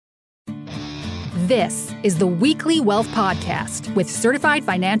This is the Weekly Wealth Podcast with certified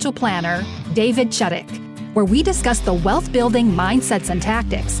financial planner David Chuddick, where we discuss the wealth-building mindsets and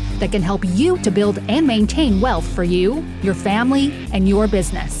tactics that can help you to build and maintain wealth for you, your family, and your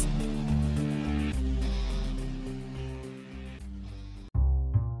business.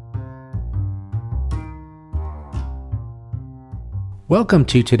 Welcome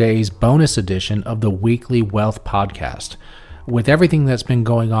to today's bonus edition of the Weekly Wealth Podcast. With everything that's been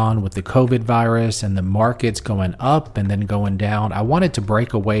going on with the COVID virus and the markets going up and then going down, I wanted to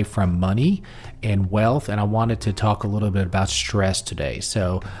break away from money and wealth, and I wanted to talk a little bit about stress today.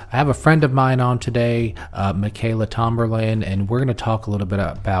 So I have a friend of mine on today, Michaela Tomberlin, and we're going to talk a little bit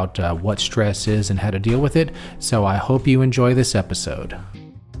about what stress is and how to deal with it. So I hope you enjoy this episode.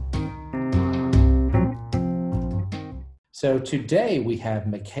 So today we have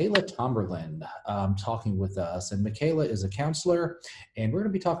Michaela Tomberlin talking with us, and Michaela is a counselor, and we're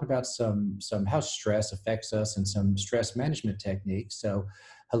going to be talking about some how stress affects us and some stress management techniques. So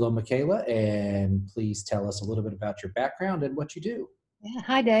hello, Michaela, and please tell us a little bit about your background and what you do. Yeah.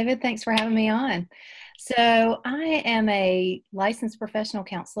 Hi, David. Thanks for having me on. So I am a licensed professional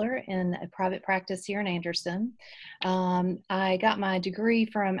counselor in a private practice here in Anderson. I got my degree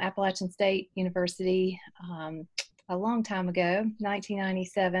from Appalachian State University a long time ago,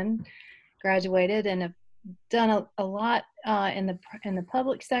 1997, graduated, and have done a lot in the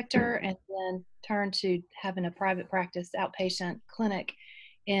public sector, and then turned to having a private practice outpatient clinic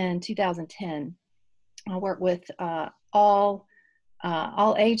in 2010. I work with all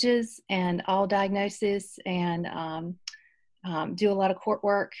ages and all diagnoses, and do a lot of court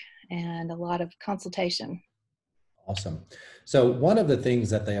work and a lot of consultation. Awesome. So one of the things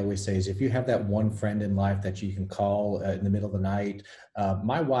that they always say is if you have that one friend in life that you can call in the middle of the night,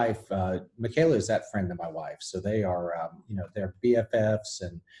 my wife, Michaela, is that friend of my wife. So they are, they're BFFs,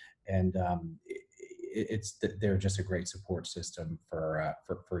 and they're just a great support system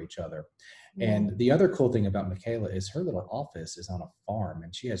for each other. Yeah. And the other cool thing about Michaela is her little office is on a farm,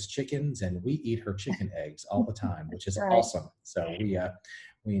 and she has chickens, and we eat her chicken eggs all the time, which is right. Awesome. So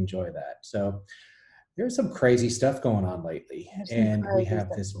we enjoy that. So there's some crazy stuff going on lately, and we have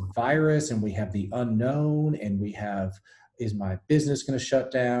this virus, and we have the unknown, and we have, is my business going to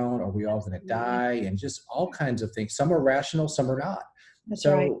shut down? Are we all going to die? And just all kinds of things. Some are rational, some are not. That's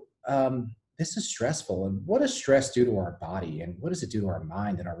right. This is stressful. And what does stress do to our body, and what does it do to our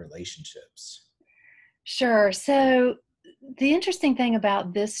mind and our relationships? Sure. So the interesting thing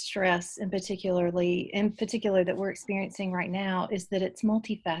about this stress in particular that we're experiencing right now is that it's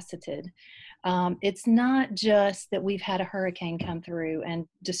multifaceted. It's not just that we've had a hurricane come through and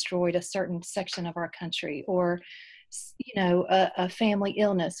destroyed a certain section of our country, or a family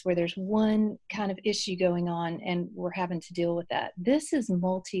illness where there's one kind of issue going on and we're having to deal with that. This is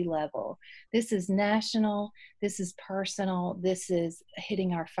multi-level. This is national. This is personal. This is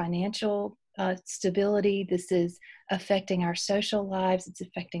hitting our financial stability. This is affecting our social lives. It's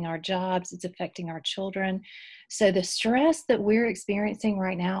affecting our jobs. It's affecting our children. So the stress that we're experiencing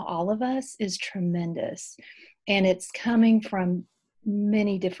right now, all of us, is tremendous. And it's coming from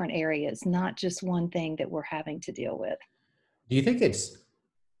many different areas, not just one thing that we're having to deal with. Do you think it's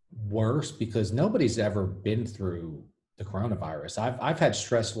worse because nobody's ever been through the coronavirus? I've had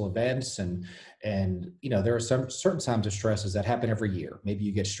stressful events, and there are some certain times of stresses that happen every year. Maybe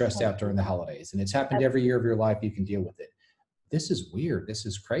you get stressed out during the holidays, and it's happened every year of your life. You can deal with it. This is weird. This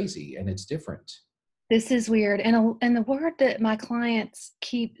is crazy, and it's different. This is weird. And the word that my clients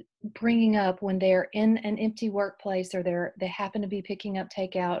keep bringing up when they're in an empty workplace, or they happen to be picking up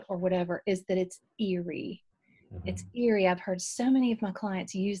takeout or whatever, is that it's eerie. Mm-hmm. It's eerie. I've heard so many of my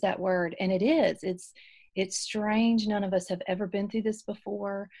clients use that word, and it is. It's strange. None of us have ever been through this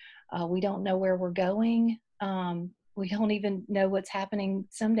before. We don't know where we're going. We don't even know what's happening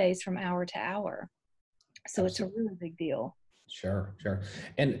some days from hour to hour. So Absolutely. It's a really big deal. Sure.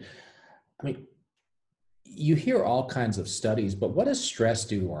 And I mean, you hear all kinds of studies, but what does stress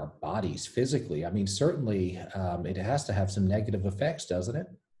do to our bodies physically? I mean, certainly it has to have some negative effects, doesn't it?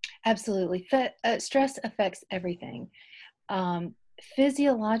 Absolutely. Stress affects everything.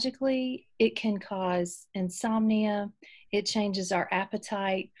 Physiologically, it can cause insomnia. It changes our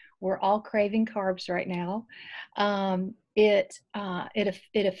appetite. We're all craving carbs right now. It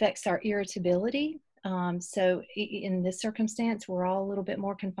affects our irritability. So in this circumstance, we're all a little bit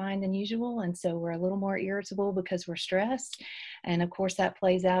more confined than usual. And so we're a little more irritable because we're stressed. And of course that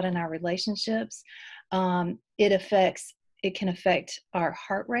plays out in our relationships. It can affect our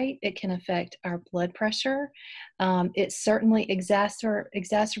heart rate. It can affect our blood pressure. It certainly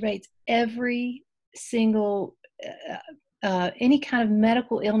exacerbates every single, any kind of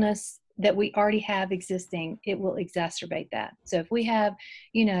medical illness that we already have existing, it will exacerbate that. So if we have,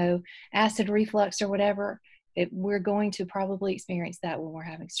 acid reflux or whatever, we're going to probably experience that when we're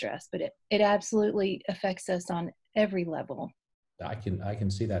having stress, but it absolutely affects us on every level. I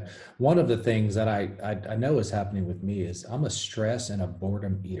can see that. One of the things that I know is happening with me is I'm a stress and a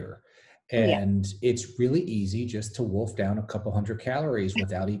boredom eater. Oh yeah, And it's really easy just to wolf down a couple hundred calories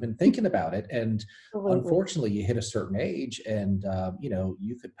without even thinking about it. And absolutely. unfortunately, you hit a certain age and,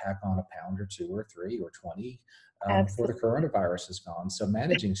 you could pack on a pound or two or three or 20 before the Absolutely. coronavirus is gone. So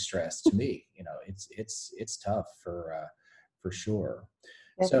managing stress to me, it's tough for sure.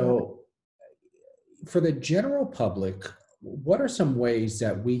 Definitely. So for the general public, what are some ways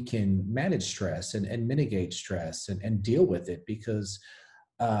that we can manage stress and mitigate stress and deal with it? Because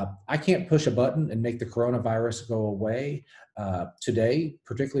I can't push a button and make the coronavirus go away. Today,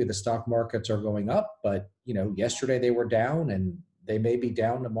 particularly the stock markets are going up, but yesterday they were down and they may be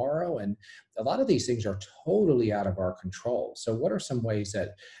down tomorrow. And a lot of these things are totally out of our control. So what are some ways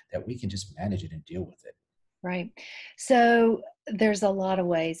that we can just manage it and deal with it? Right. So there's a lot of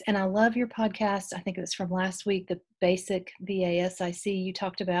ways. And I love your podcast. I think it was from last week, the basic BASIC you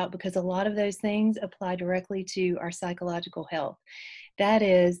talked about, because a lot of those things apply directly to our psychological health. That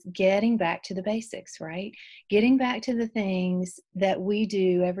is getting back to the basics, right? Getting back to the things that we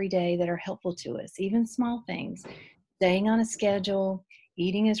do every day that are helpful to us, even small things, staying on a schedule,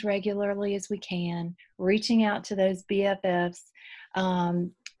 eating as regularly as we can, reaching out to those BFFs,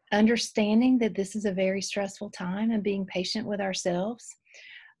 um, understanding that this is a very stressful time and being patient with ourselves,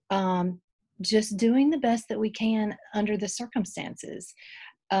 um, just doing the best that we can under the circumstances.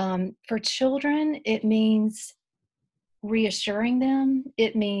 For children, it means reassuring them.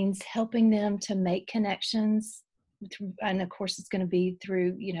 It means helping them to make connections. And of course, it's going to be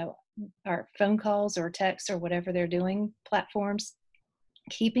through, our phone calls or texts or whatever they're doing, platforms,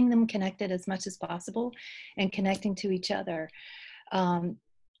 keeping them connected as much as possible and connecting to each other. Um,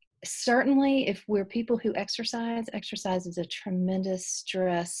 Certainly, if we're people who exercise is a tremendous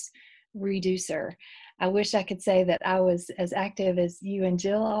stress reducer. I wish I could say that I was as active as you and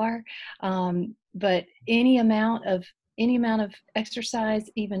Jill are, but any amount of exercise,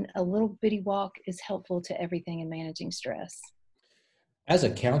 even a little bitty walk, is helpful to everything in managing stress. As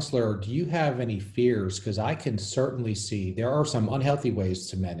a counselor, do you have any fears? Because I can certainly see there are some unhealthy ways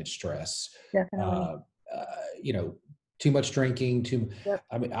to manage stress. Definitely. Uh, uh, you know, too much drinking, Yep.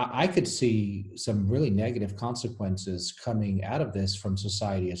 I mean, I could see some really negative consequences coming out of this from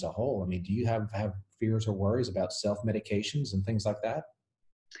society as a whole. I mean, do you have fears or worries about self-medications and things like that?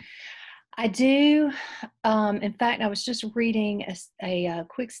 I do. In fact, I was just reading a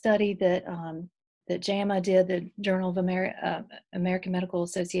quick study that JAMA did, the Journal of American Medical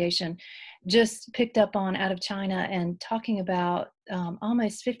Association, just picked up on out of China, and talking about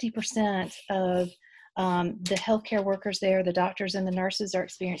almost 50% of the healthcare workers there, the doctors and the nurses, are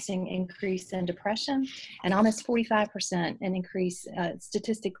experiencing increase in depression, and almost 45% an increase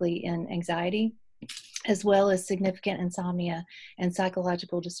statistically in anxiety, as well as significant insomnia and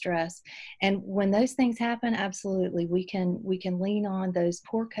psychological distress. And when those things happen, absolutely, we can lean on those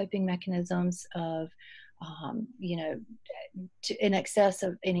poor coping mechanisms of, in excess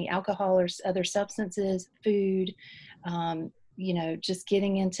of any alcohol or other substances, food, just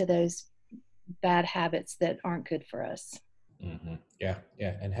getting into those bad habits that aren't good for us. Yeah,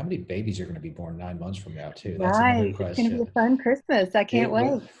 yeah. And how many babies are going to be born 9 months from now, too? That's another Right. It's going to be question. a fun Christmas. I can't It wait.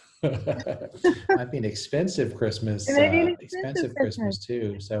 will. Might be an It may be an expensive expensive Christmas. Christmas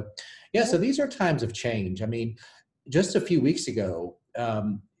too. So, yeah. Yep. So these are times of change. I mean, just a few weeks ago,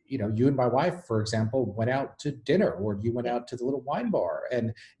 you and my wife, for example, went out to dinner, or you went Yep. out to the little wine bar,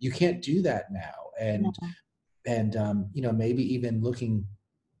 and you can't do that now. No. And maybe even looking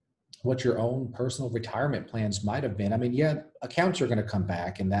what your own personal retirement plans might have been. I mean, yeah, accounts are going to come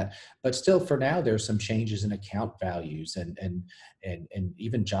back and that, but still for now, there's some changes in account values and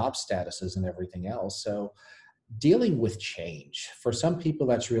even job statuses and everything else. So dealing with change, for some people,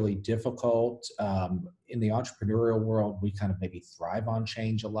 that's really difficult. In the entrepreneurial world, we kind of maybe thrive on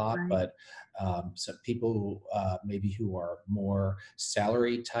change a lot, Right. but some people maybe who are more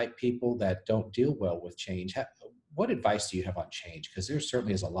salary type people that don't deal well with change. What advice do you have on change? Because there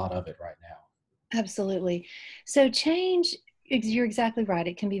certainly is a lot of it right now. Absolutely. So change, you're exactly right.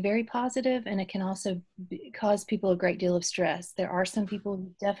 It can be very positive, and it can also cause people a great deal of stress. There are some people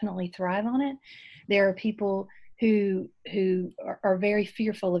who definitely thrive on it. There are people who are very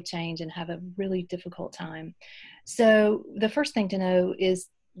fearful of change and have a really difficult time. So the first thing to know is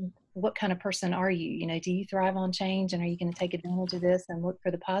what kind of person are you? Do you thrive on change, and are you going to take advantage of this and look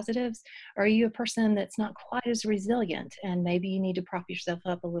for the positives? Or are you a person that's not quite as resilient, and maybe you need to prop yourself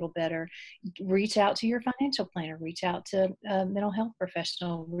up a little better? Reach out to your financial planner, reach out to a mental health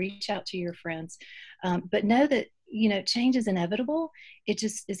professional, reach out to your friends. But know that, change is inevitable. It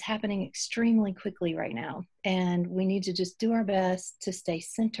just is happening extremely quickly right now. And we need to just do our best to stay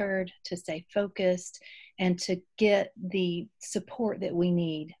centered, to stay focused, and to get the support that we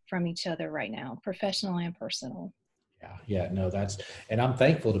need from each other right now, professional and personal. Yeah, no, and I'm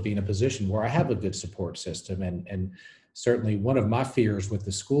thankful to be in a position where I have a good support system. And certainly one of my fears with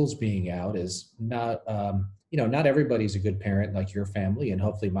the schools being out is not everybody's a good parent like your family and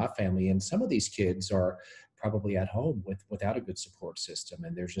hopefully my family. And some of these kids are probably at home without a good support system.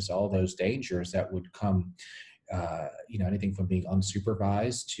 And there's just all those dangers that would come, anything from being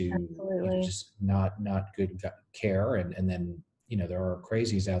unsupervised to, Absolutely. just not good care. And then, there are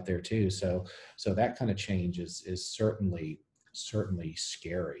crazies out there too. So that kind of change is certainly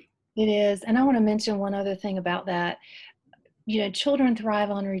scary. It is. And I want to mention one other thing about that. Children thrive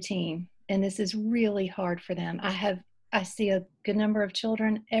on routine, and this is really hard for them. I see a good number of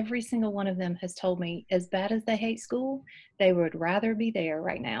children. Every single one of them has told me, as bad as they hate school, they would rather be there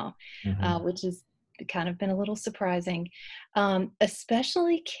right now, Mm-hmm. which is kind of been a little surprising.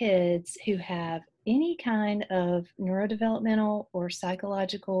 Especially kids who have any kind of neurodevelopmental or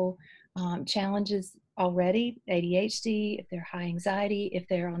psychological challenges already, ADHD, if they're high anxiety, if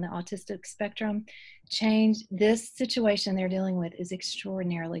they're on the autistic spectrum. This situation they're dealing with is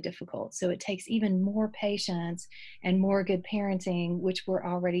extraordinarily difficult. So it takes even more patience and more good parenting, which we're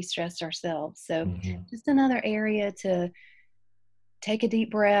already stressed ourselves. So Mm-hmm. just another area to take a deep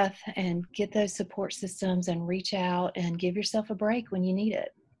breath and get those support systems and reach out and give yourself a break when you need it.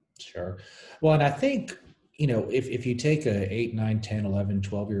 Sure. Well, and I think, if you take a 8, 9, 10, 11,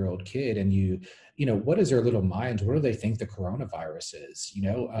 12-year-old kid and what is their little minds? What do they think the coronavirus is?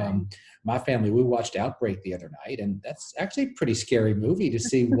 Right. My family, we watched Outbreak the other night, and that's actually a pretty scary movie to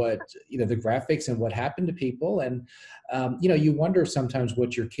see what, the graphics and what happened to people. And, you wonder sometimes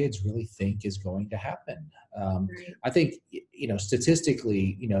what your kids really think is going to happen. Right. I think,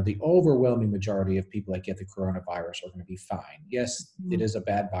 statistically, the overwhelming majority of people that get the coronavirus are going to be fine. Yes, it Mhm. is a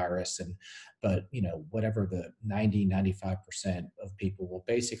bad virus, but whatever the 90, 95% of people will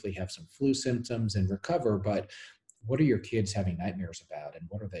basically have some flu symptoms and recover. But what are your kids having nightmares about, and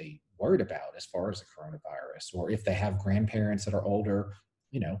what are they worried about as far as the coronavirus? Or if they have grandparents that are older,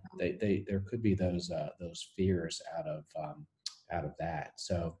 there could be those fears out of that.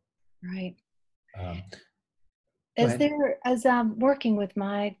 So Right. um, go ahead. As I'm working with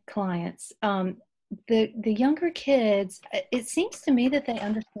my clients, the younger kids, it seems to me that they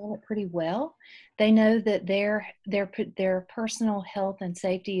understand it pretty well. They know that their personal health and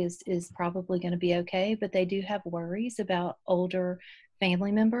safety is probably going to be okay, but they do have worries about older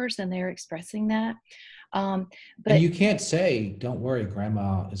family members, and they're expressing that. Um, And but you can't say, don't worry,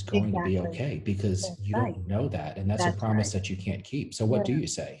 grandma is going to be exactly, okay, because that's you right. don't know that. And that's a That's right. promise that you can't keep. So what do you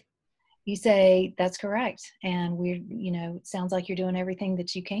say? You say, that's correct. And it sounds like you're doing everything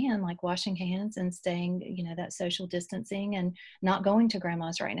that you can, like washing hands and staying, that social distancing, and not going to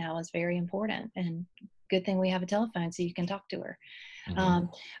grandma's right now is very important. And good thing we have a telephone so you can talk to her. Hmm. Um,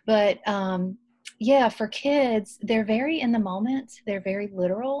 but yeah, for kids, they're very in the moment, they're very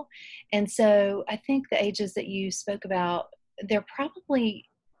literal. And so I think the ages that you spoke about, they're probably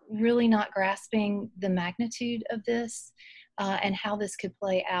really not grasping the magnitude of this, and how this could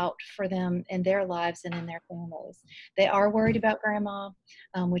play out for them in their lives and in their families. They are worried about grandma,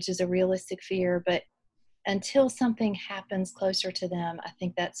 which is a realistic fear, but until something happens closer to them, I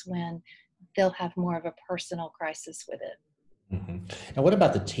think that's when they'll have more of a personal crisis with it. Hmm. And what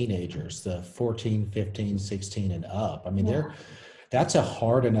about the teenagers, the 14, 15, 16 and up? I mean, Yeah, that's a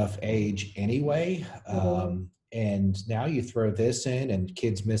hard enough age anyway. it is. And now you throw this in, and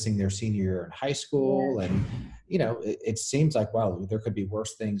kids missing their senior year in high Yeah. school. And, it seems like, wow, there could be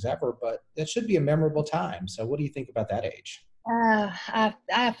worse things ever, but that should be a memorable time. So what do you think about that age?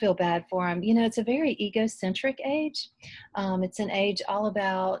 I feel bad for them. It's a very egocentric age. It's an age all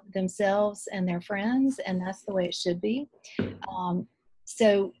about themselves and their friends, and that's the way it should be. Um,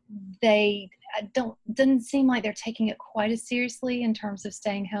 so they I don't doesn't seem like they're taking it quite as seriously in terms of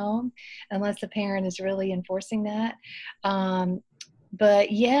staying home, unless the parent is really enforcing that. Um,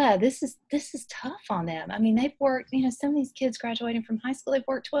 but yeah, this is tough on them. I mean, they've worked. Some of these kids graduating from high school, they've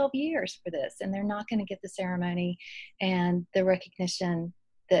worked 12 years for this, and they're not going to get the ceremony and the recognition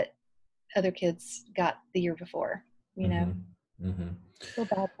that other kids got the year before. Hmm. Hmm. Feel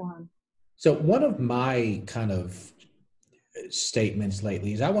bad for them. So one of my kind of statements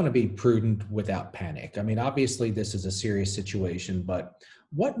lately is I want to be prudent without panic. I mean, obviously this is a serious situation, but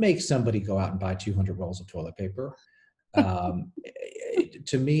what makes somebody go out and buy 200 rolls of toilet paper? Um,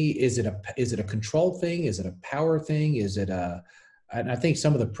 to me, is it a control thing? Is it a power thing? And I think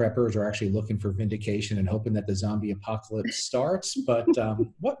some of the preppers are actually looking for vindication and hoping that the zombie apocalypse starts. But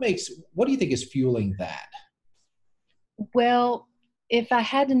what do you think is fueling that? Well, if I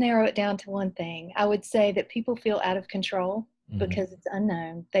had to narrow it down to one thing, I would say that people feel out of control Mm-hmm. because it's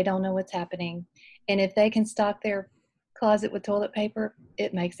unknown. They don't know what's happening. And if they can stock their closet with toilet paper,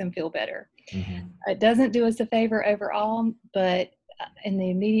 it makes them feel better. Mm-hmm. It doesn't do us a favor overall, but in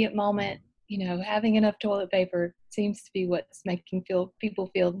the immediate moment, having enough toilet paper seems to be what's making people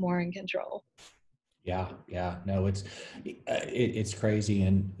feel more in control. Yeah, no, it's crazy.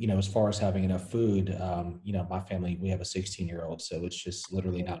 And, as far as having enough food, my family, we have a 16-year-old, so it's just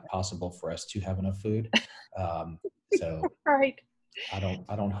literally not possible for us to have enough food. So Right. I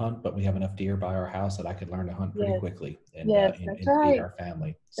don't hunt, but we have enough deer by our house that I could learn to hunt pretty Yes. quickly and, Yes, that's feed right. our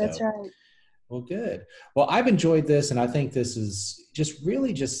family. That's So, right. well, good. Well, I've enjoyed this, and I think this is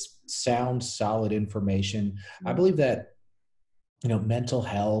just sound, solid information. I Yeah. believe that mental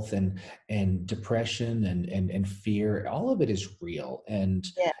health and depression and fear, all of it is real,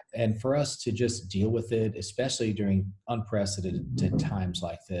 Yeah. and for us to just deal with it, especially during unprecedented times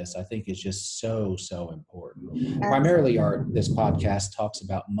like this, I think is just so important. Primarily, Absolutely. this podcast talks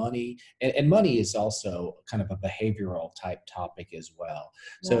about money, and money is also kind of a behavioral type topic as well.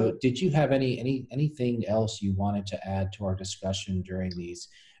 So Right. did you have anything else you wanted to add to our discussion during these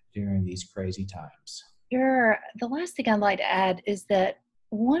crazy times? Sure. The last thing I'd like to add is that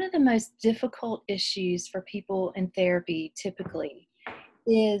one of the most difficult issues for people in therapy typically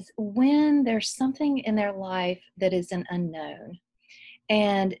is when there's something in their life that is an unknown.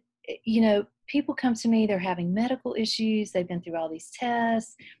 And, people come to me, they're having medical issues, they've been through all these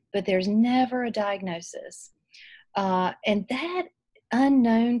tests, but there's never a diagnosis. And that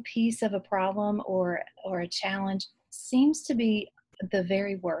unknown piece of a problem or a challenge seems to be the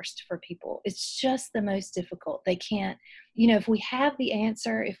very worst for people. It's just the most difficult. They can't, if we have the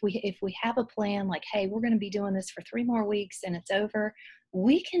answer, if we have a plan like, hey, we're going to be doing this for 3 more weeks and it's over,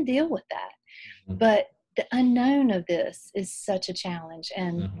 we can deal with that. But the unknown of this is such a challenge.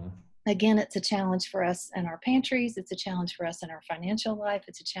 And Mm-hmm. again, it's a challenge for us in our pantries. It's a challenge for us in our financial life.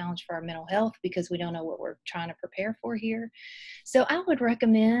 It's a challenge for our mental health because we don't know what we're trying to prepare for here. So I would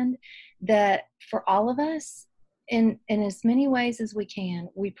recommend that for all of us, in as many ways as we can,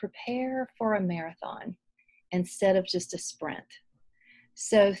 we prepare for a marathon instead of just a sprint.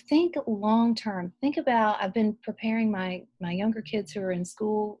 So think long term. Think about, I've been preparing my younger kids who are in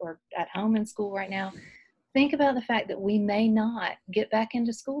school or at home in school right now. Think about the fact that we may not get back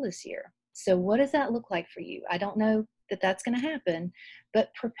into school this year. So what does that look like for you? I don't know that that's going to happen,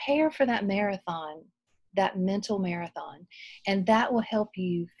 but prepare for that marathon, that mental marathon, and that will help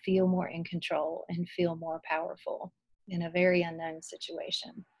you feel more in control and feel more powerful in a very unknown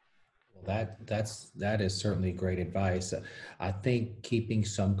situation. Well, that is certainly great advice. I think keeping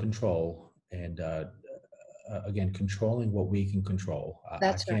some control and again, controlling what we can control. I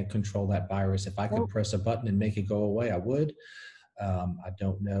That's right. can't control that virus. If I could Nope. press a button and make it go away, I would. I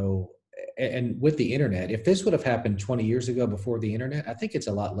don't know. And with the internet, if this would have happened 20 years ago before the internet, I think it's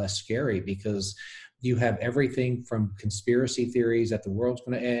a lot less scary because you have everything from conspiracy theories that the world's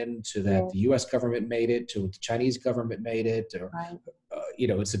going to end to that Yeah. the US government made it to the Chinese government made it, or Right.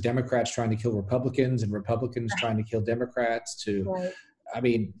 it's the Democrats trying to kill Republicans and Republicans trying to kill Democrats to, Right. I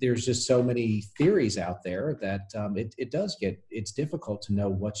mean, there's just so many theories out there that it's difficult to know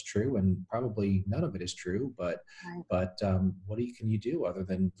what's true, and probably none of it is true. But Right. what can you do other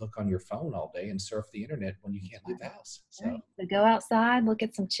than look on your phone all day and surf the internet when you can't leave the Right. house? So Right. So go outside, look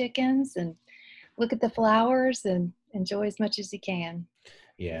at some chickens, and look at the flowers, and enjoy as much as you can.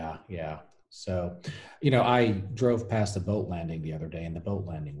 yeah. So, I drove past the boat landing the other day, and the boat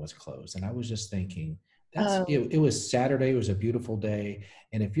landing was closed, and I was just thinking, that's Oh, it. It was Saturday. It was a beautiful day,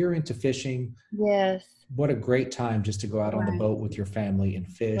 and if you're into fishing, yes. what a great time just to go out on the Right. boat with your family and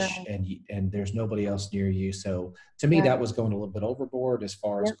fish, Right. and there's nobody else near you. So to me, Right. that was going a little bit overboard as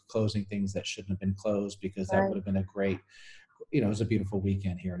far as Yep. closing things that shouldn't have been closed, because that would Right. have been a great, it was a beautiful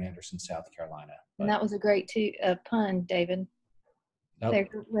weekend here in Anderson, South Carolina. And But that was a great pun, David. They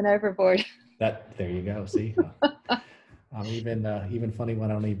nope, went overboard. there you go. See, I'm even funny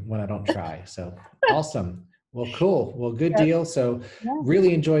when I don't try. So awesome. Well, cool. Well, good Yep. deal. So Yeah.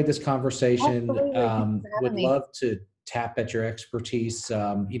 really enjoyed this conversation. Absolutely. Thanks for Would having me. love to tap at your expertise,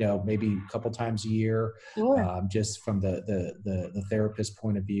 maybe a couple times a year, Sure. just from the therapist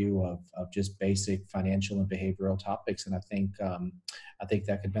point of view of just basic financial and behavioral topics. And I think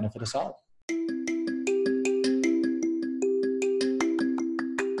that could benefit us all.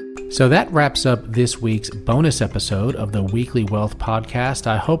 So that wraps up this week's bonus episode of the Weekly Wealth Podcast.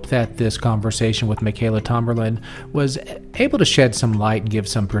 I hope that this conversation with Michaela Tomberlin was able to shed some light and give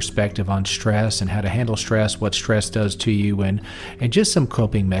some perspective on stress and how to handle stress, what stress does to you, and just some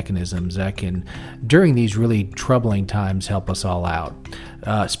coping mechanisms that can, during these really troubling times, help us all out.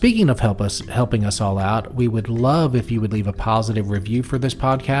 Speaking of helping us all out, we would love if you would leave a positive review for this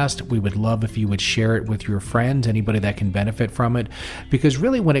podcast. We would love if you would share it with your friends, anybody that can benefit from it, because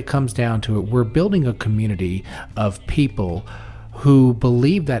really when it comes down to it, we're building a community of people who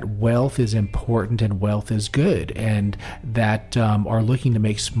believe that wealth is important and wealth is good, and that are looking to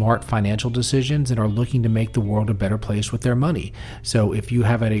make smart financial decisions and are looking to make the world a better place with their money. So if you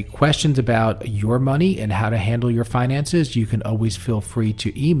have any questions about your money and how to handle your finances, you can always feel free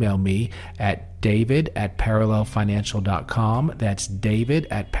to email me at david@parallelfinancial.com. That's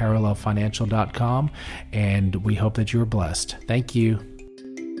david@parallelfinancial.com. And we hope that you're blessed. Thank you.